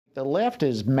The left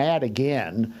is mad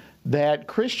again that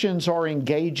Christians are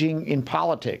engaging in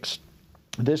politics.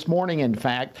 This morning, in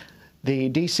fact, the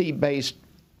DC-based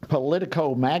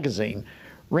Politico magazine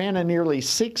ran a nearly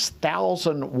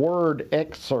 6,000-word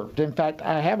excerpt. In fact,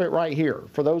 I have it right here.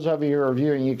 For those of you who are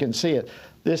viewing, you can see it.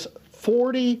 This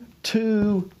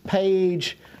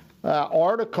 42-page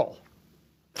article,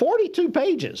 42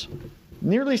 pages,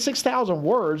 nearly 6,000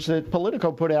 words that Politico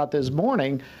put out this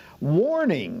morning,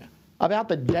 warning about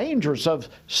the dangers of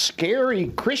scary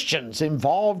Christians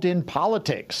involved in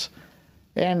politics.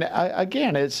 And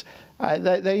again,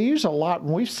 they use a lot,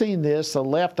 and we've seen this, the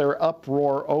left, their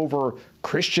uproar over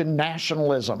Christian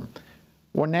nationalism.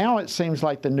 Well, now it seems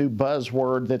like the new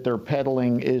buzzword that they're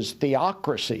peddling is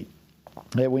theocracy,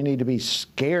 that we need to be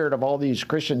scared of all these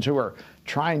Christians who are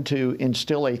trying to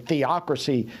instill a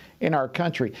theocracy in our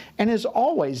country. And as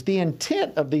always, the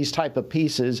intent of these type of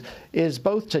pieces is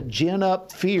both to gin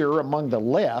up fear among the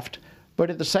left, but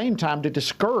at the same time to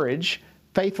discourage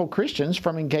faithful Christians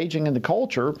from engaging in the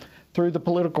culture through the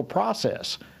political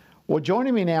process. Well,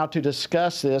 joining me now to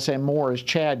discuss this and more is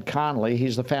Chad Connelly.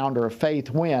 He's the founder of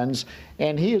Faith Wins,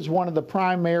 and he is one of the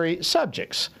primary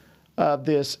subjects of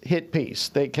this hit piece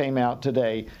that came out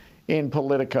today in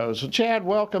Politico. So, Chad,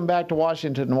 welcome back to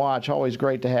Washington Watch. Always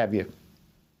great to have you.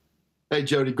 Hey,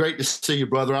 Jody, great to see you,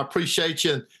 brother. I appreciate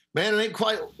you. And, man, it ain't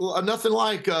quite nothing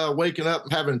like waking up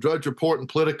and having Drudge Report and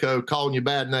Politico calling you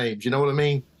bad names. You know what I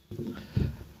mean?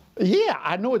 Yeah,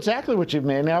 I know exactly what you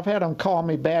mean. I've had them call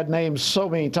me bad names so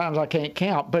many times I can't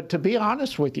count. But to be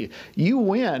honest with you, you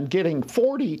win getting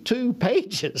 42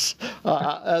 pages.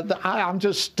 I'm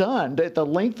just stunned at the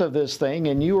length of this thing,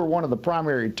 and you were one of the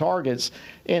primary targets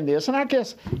in this. And I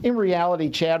guess in reality,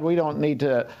 Chad, we don't need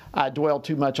to dwell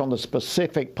too much on the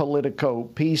specific Politico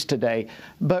piece today,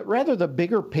 but rather the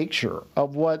bigger picture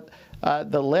of what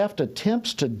the left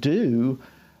attempts to do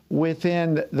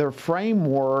within their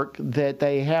framework that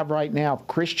they have right now of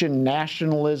Christian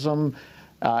nationalism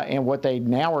and what they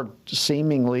now are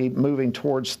seemingly moving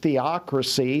towards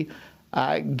theocracy.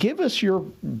 Give us your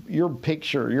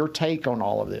picture, your take on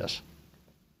all of this.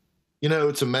 You know,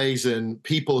 it's amazing.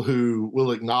 People who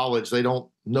will acknowledge they don't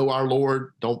know our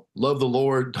Lord, don't love the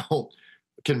Lord,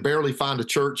 can barely find a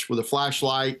church with a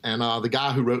flashlight. And the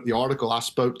guy who wrote the article I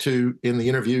spoke to in the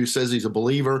interview says he's a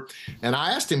believer. And I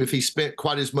asked him if he spent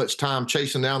quite as much time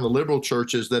chasing down the liberal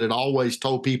churches that had always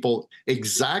told people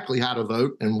exactly how to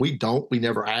vote, and we don't, we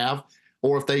never have,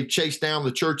 or if they chased down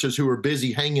the churches who are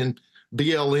busy hanging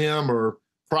BLM or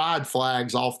pride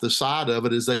flags off the side of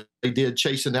it as they did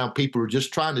chasing down people who are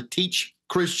just trying to teach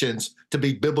Christians to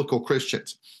be biblical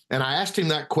Christians. And I asked him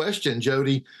that question,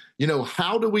 Jody, you know,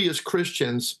 how do we as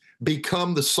Christians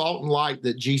become the salt and light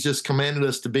that Jesus commanded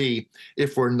us to be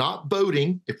if we're not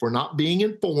voting, if we're not being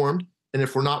informed, and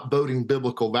if we're not voting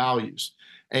biblical values?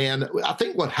 And I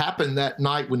think what happened that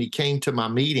night when he came to my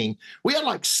meeting, we had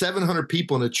like 700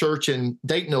 people in a church in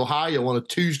Dayton, Ohio on a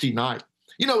Tuesday night.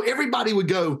 You know, everybody would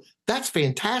go, that's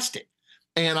fantastic.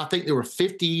 And I think there were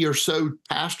 50 or so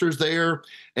pastors there,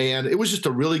 and it was just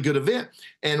a really good event.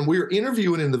 And we were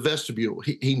interviewing in the vestibule.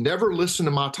 He never listened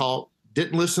to my talk,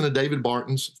 didn't listen to David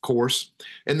Barton's, of course.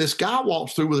 And this guy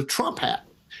walked through with a Trump hat.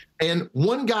 And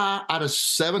one guy out of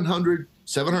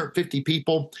 750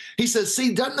 people, he says,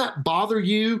 see, doesn't that bother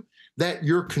you that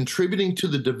you're contributing to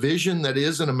the division that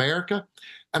is in America?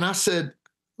 And I said,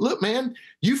 look, man,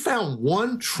 you found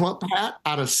one Trump hat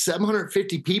out of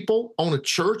 750 people on a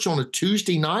church on a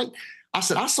Tuesday night. I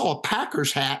said, I saw a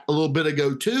Packers hat a little bit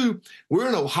ago, too. We're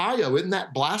in Ohio. Isn't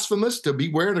that blasphemous to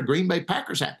be wearing a Green Bay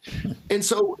Packers hat? And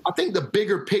so I think the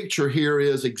bigger picture here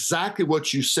is exactly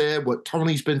what you said, what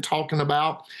Tony's been talking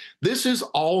about. This is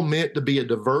all meant to be a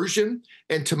diversion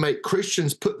and to make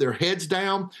Christians put their heads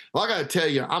down. Well, I got to tell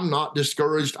you, I'm not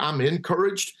discouraged. I'm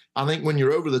encouraged. I think when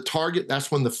you're over the target,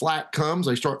 that's when the flak comes.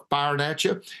 They start firing at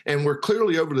you. And we're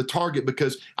clearly over the target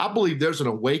because I believe there's an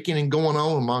awakening going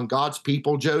on among God's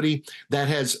people, Jody, that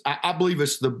has, I believe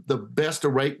it's the best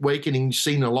awakening you've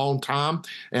seen in a long time.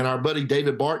 And our buddy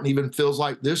David Barton even feels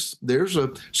like there's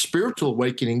a spiritual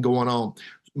awakening going on.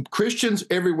 Christians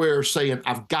everywhere are saying,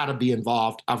 I've got to be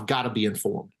involved. I've got to be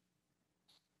informed.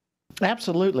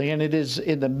 Absolutely. And it is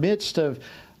in the midst of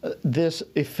this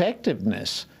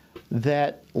effectiveness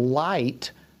that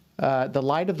light, the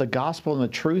light of the gospel and the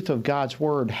truth of God's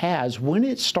word has, when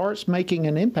it starts making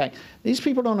an impact, these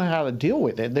people don't know how to deal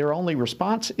with it. Their only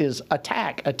response is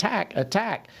attack, attack,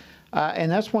 attack.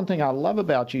 And that's one thing I love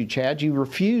about you, Chad. You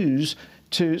refuse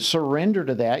to surrender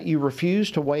to that. You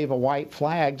refuse to wave a white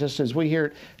flag, just as we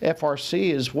here at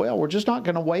FRC as well. We're just not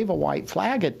going to wave a white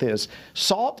flag at this.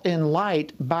 Salt and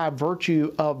light, by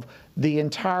virtue of the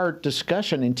entire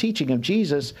discussion and teaching of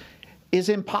Jesus, is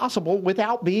impossible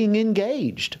without being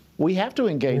engaged. We have to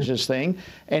engage this thing,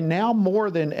 and now more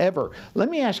than ever. Let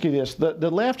me ask you this. The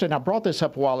left, and I brought this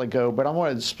up a while ago, but I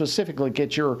want to specifically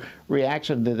get your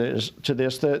reaction to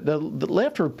this. The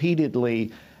left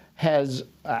repeatedly has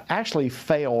actually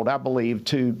failed, I believe,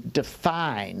 to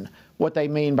define what they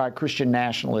mean by Christian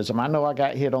nationalism. I know I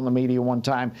got hit on the media one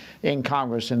time in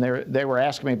Congress, and they were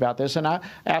asking me about this, and I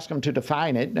asked them to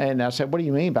define it, and I said, what do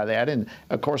you mean by that? And,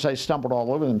 of course, they stumbled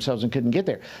all over themselves and couldn't get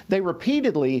there. They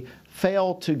repeatedly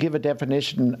failed to give a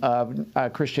definition of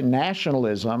Christian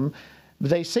nationalism.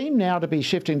 They seem now to be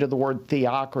shifting to the word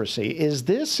theocracy. Is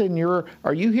this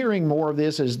are you hearing more of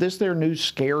this? Is this their new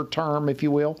scare term, if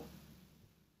you will?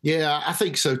 Yeah, I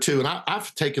think so too. And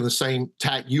I've taken the same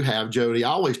tack you have, Jody. I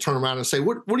always turn around and say,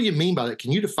 what do you mean by that?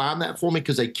 Can you define that for me?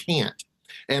 Because they can't.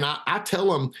 And I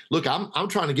tell them, look, I'm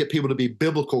trying to get people to be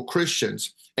biblical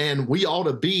Christians, and we ought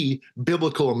to be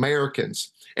biblical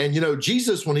Americans. And, you know,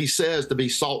 Jesus, when he says to be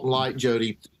salt and light,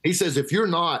 Jody, he says, if you're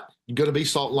not going to be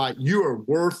salt and light, you are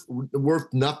worth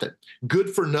nothing, good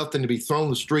for nothing, to be thrown in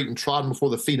the street and trodden before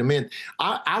the feet of men.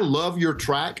 I love your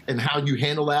track and how you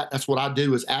handle that. That's what I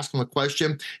do, is ask them a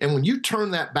question. And when you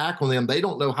turn that back on them, they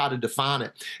don't know how to define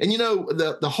it. And, you know,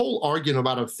 the whole argument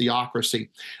about a theocracy,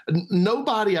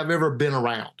 nobody I've ever been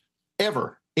around,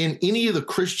 ever, in any of the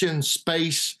Christian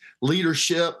space,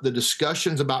 leadership, the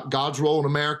discussions about God's role in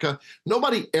America,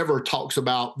 nobody ever talks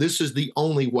about this is the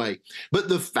only way. But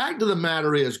the fact of the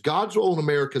matter is, God's role in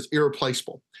America is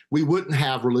irreplaceable. We wouldn't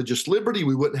have religious liberty.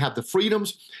 We wouldn't have the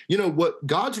freedoms. You know, what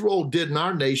God's role did in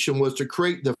our nation was to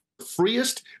create the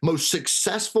freest, most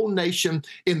successful nation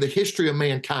in the history of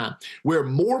mankind, where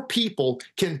more people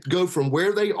can go from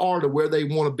where they are to where they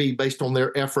want to be based on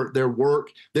their effort, their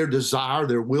work, their desire,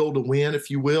 their will to win,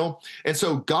 if you will. And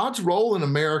so God's role in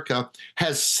America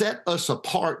has set us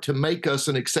apart to make us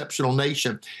an exceptional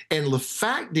nation. And the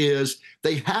fact is,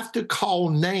 they have to call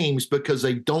names because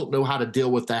they don't know how to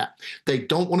deal with that. They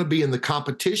don't want to be in the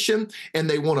competition, and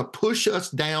they want to push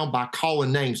us down by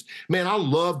calling names. Man, I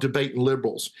love debating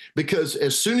liberals, because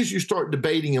as soon as you start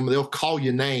debating them, they'll call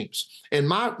you names. And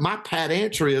my pat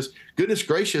answer is, goodness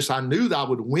gracious, I knew that I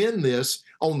would win this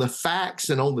on the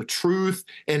facts and on the truth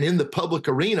and in the public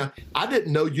arena. I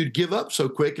didn't know you'd give up so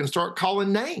quick and start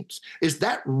calling names. Is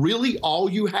that really all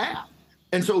you have?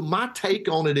 And so my take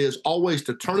on it is always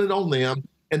to turn it on them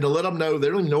and to let them know they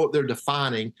don't even know what they're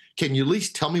defining. Can you at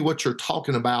least tell me what you're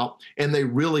talking about? And they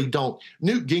really don't.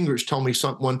 Newt Gingrich told me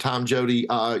something one time, Jody,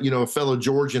 a fellow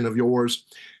Georgian of yours.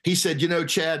 He said, you know,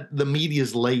 Chad, the media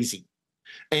is lazy,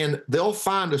 and they'll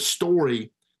find a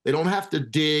story. They don't have to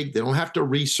dig. They don't have to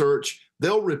research.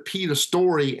 They'll repeat a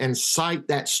story and cite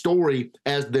that story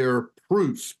as their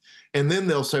proof. And then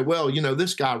they'll say, well, you know,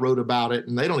 this guy wrote about it,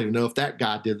 and they don't even know if that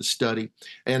guy did the study.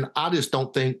 And I just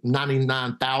don't think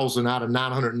 99,000 out of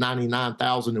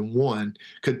 999,001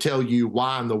 could tell you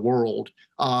why in the world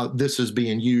this is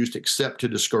being used except to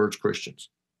discourage Christians.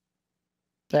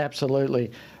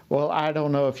 Absolutely. Well, I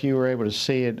don't know if you were able to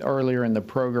see it earlier in the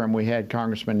program. We had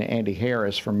Congressman Andy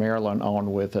Harris from Maryland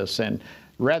on with us, and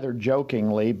rather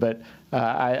jokingly, but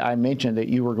I mentioned that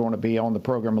you were going to be on the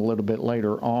program a little bit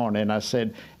later on, and I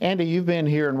said, Andy, you've been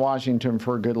here in Washington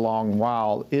for a good long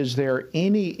while. Is there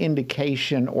any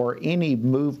indication or any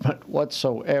movement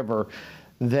whatsoever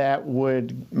that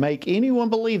would make anyone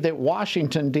believe that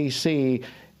Washington, D.C.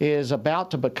 is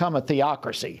about to become a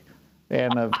theocracy?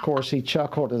 And, of course, he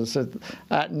chuckled and said,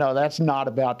 no, that's not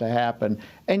about to happen.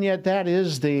 And yet that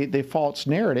is the false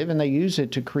narrative, and they use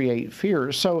it to create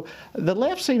fear. So the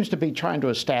left seems to be trying to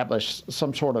establish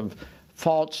some sort of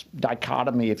false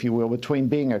dichotomy, if you will, between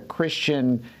being a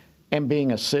Christian and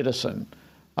being a citizen.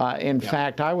 In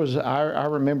fact, I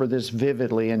remember this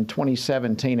vividly in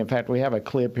 2017. In fact, we have a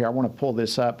clip here. I want to pull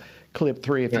this up. Clip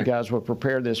 3, if you guys will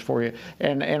prepare this for you.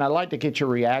 And I'd like to get your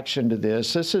reaction to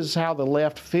this. This is how the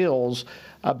left feels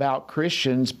about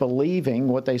Christians believing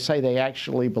what they say they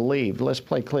actually believe. Let's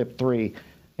play clip 3.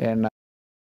 And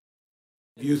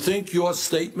you think your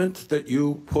statement that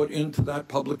you put into that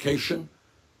publication,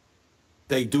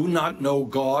 they do not know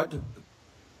God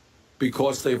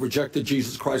because they've rejected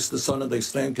Jesus Christ the Son and they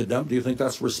stand condemned, do you think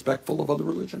that's respectful of other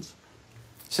religions?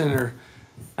 Senator,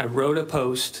 I wrote a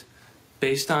post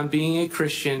based on being a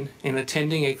Christian and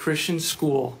attending a Christian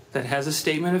school that has a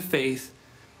statement of faith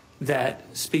that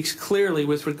speaks clearly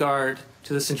with regard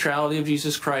to the centrality of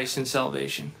Jesus Christ in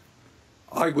salvation.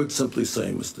 I would simply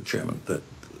say, Mr. Chairman, that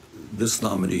this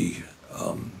nominee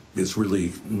is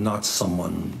really not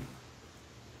someone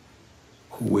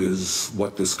who is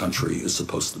what this country is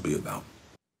supposed to be about.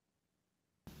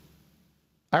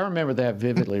 I remember that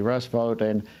vividly, Russ Vought,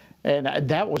 and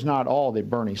that was not all that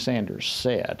Bernie Sanders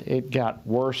said. It got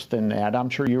worse than that. I'm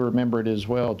sure you remember it as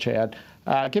well, Chad.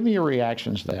 Give me your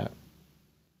reactions to that.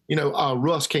 You know,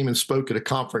 Russ came and spoke at a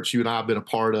conference you and I have been a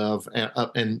part of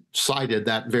and cited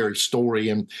that very story.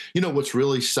 And, you know, what's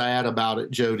really sad about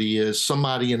it, Jody, is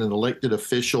somebody in an elected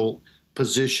official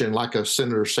position like a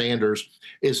Senator Sanders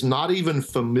is not even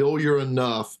familiar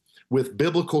enough with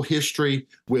biblical history,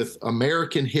 with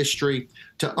American history,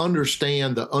 to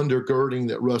understand the undergirding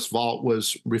that Russ Vought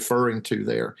was referring to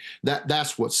there.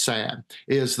 That's what's sad,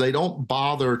 is they don't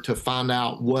bother to find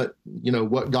out what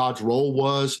God's role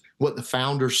was, what the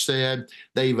founders said.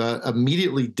 They've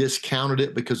immediately discounted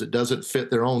it because it doesn't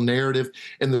fit their own narrative.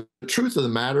 And the truth of the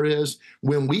matter is,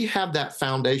 when we have that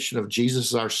foundation of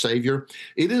Jesus as our Savior,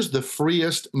 it is the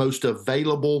freest, most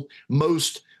available,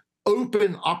 most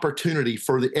open opportunity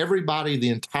for everybody, the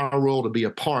entire world to be a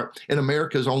part. And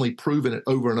America's only proven it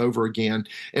over and over again.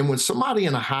 And when somebody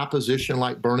in a high position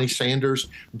like Bernie Sanders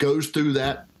goes through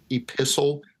that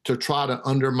epistle to try to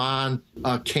undermine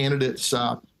a candidate's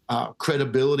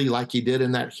credibility like he did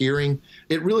in that hearing,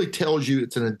 it really tells you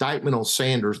it's an indictment on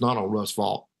Sanders, not on Russ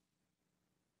Vought.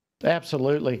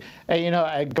 Absolutely. And, you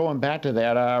know, going back to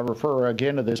that, I refer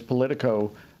again to this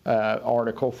Politico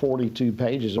article, 42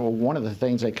 pages. Well, one of the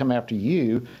things they come after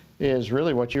you is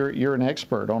really what you're an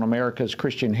expert on America's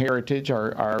Christian heritage,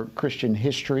 our Christian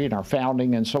history and our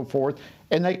founding and so forth,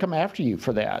 and they come after you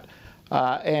for that.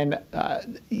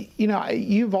 You know,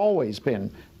 you've always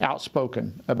been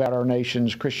outspoken about our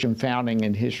nation's Christian founding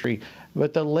and history,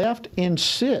 but the left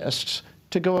insists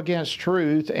to go against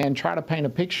truth and try to paint a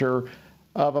picture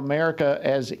of America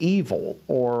as evil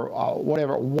or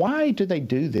whatever. Why do they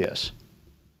do this?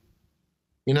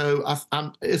 You know,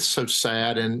 it's so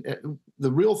sad. And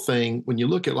the real thing, when you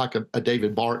look at like a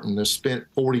David Barton that spent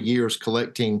 40 years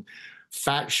collecting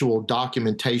factual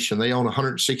documentation, they own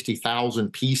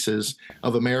 160,000 pieces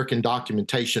of American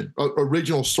documentation,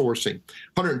 original sourcing,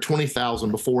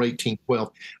 120,000 before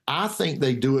 1812. I think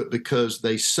they do it because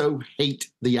they so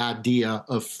hate the idea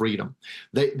of freedom.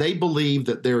 They believe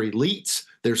that they're elites.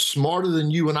 They're smarter than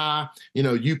you and I. You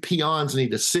know, you peons need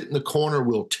to sit in the corner.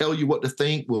 We'll tell you what to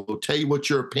think. We'll tell you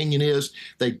what your opinion is.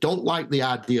 They don't like the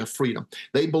idea of freedom.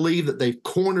 They believe that they've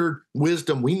cornered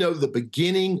wisdom. We know the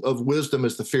beginning of wisdom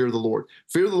is the fear of the Lord.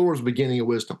 Fear of the Lord is the beginning of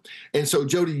wisdom. And so,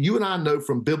 Jody, you and I know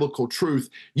from biblical truth,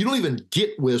 you don't even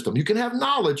get wisdom. You can have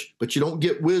knowledge, but you don't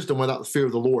get wisdom without the fear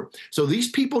of the Lord. So these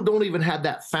people don't even have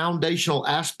that foundational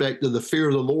aspect of the fear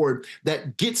of the Lord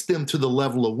that gets them to the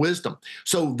level of wisdom.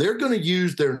 So they're going to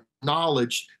use their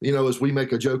knowledge, you know, as we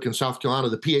make a joke in South Carolina,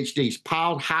 the PhDs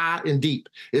piled high and deep,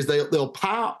 is they'll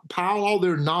pile all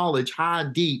their knowledge high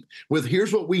and deep with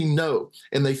here's what we know.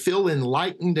 And they feel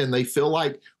enlightened and they feel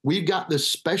like we've got this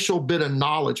special bit of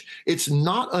knowledge. It's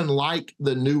not unlike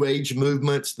the New Age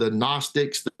movements, the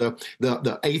Gnostics,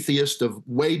 the atheists of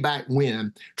way back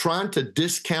when, trying to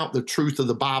discount the truth of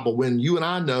the Bible when you and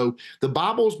I know the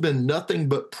Bible's been nothing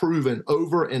but proven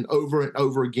over and over and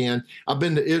over again. I've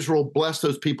been to Israel, bless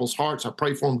those people's hearts. I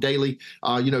pray for them daily.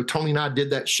 You know, Tony and I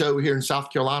did that show here in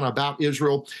South Carolina about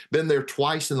Israel. Been there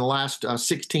twice in the last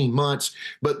 16 months.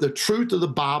 But the truth of the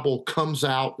Bible comes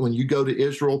out when you go to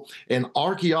Israel, and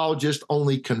archaeologists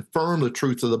only confirm the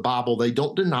truth of the Bible. They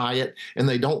don't deny it, and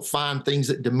they don't find things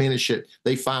that diminish it.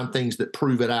 They find things that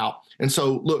prove it out. And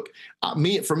so, look,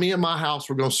 for me and my house,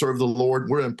 we're going to serve the Lord.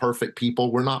 We're imperfect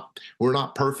people. We're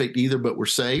not perfect either, but we're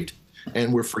saved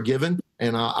and we're forgiven.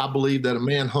 And I believe that a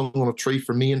man hung on a tree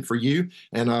for me and for you,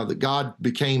 and that God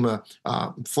became a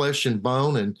flesh and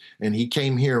bone, and he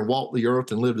came here and walked the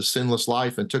earth and lived a sinless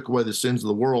life and took away the sins of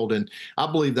the world. And I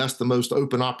believe that's the most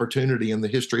open opportunity in the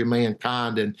history of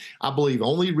mankind. And I believe the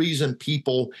only reason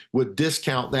people would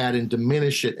discount that and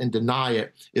diminish it and deny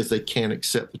it is they can't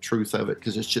accept the truth of it,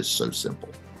 because it's just so simple.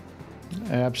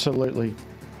 Absolutely.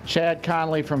 Chad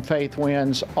Connelly from Faith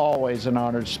Wins, always an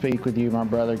honor to speak with you, my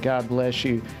brother. God bless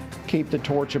you. Keep the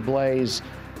torch ablaze,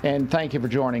 and thank you for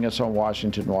joining us on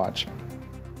Washington Watch.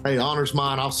 Hey, honor's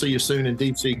mine. I'll see you soon in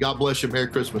D.C. God bless you. Merry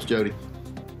Christmas, Jody.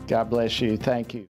 God bless you. Thank you.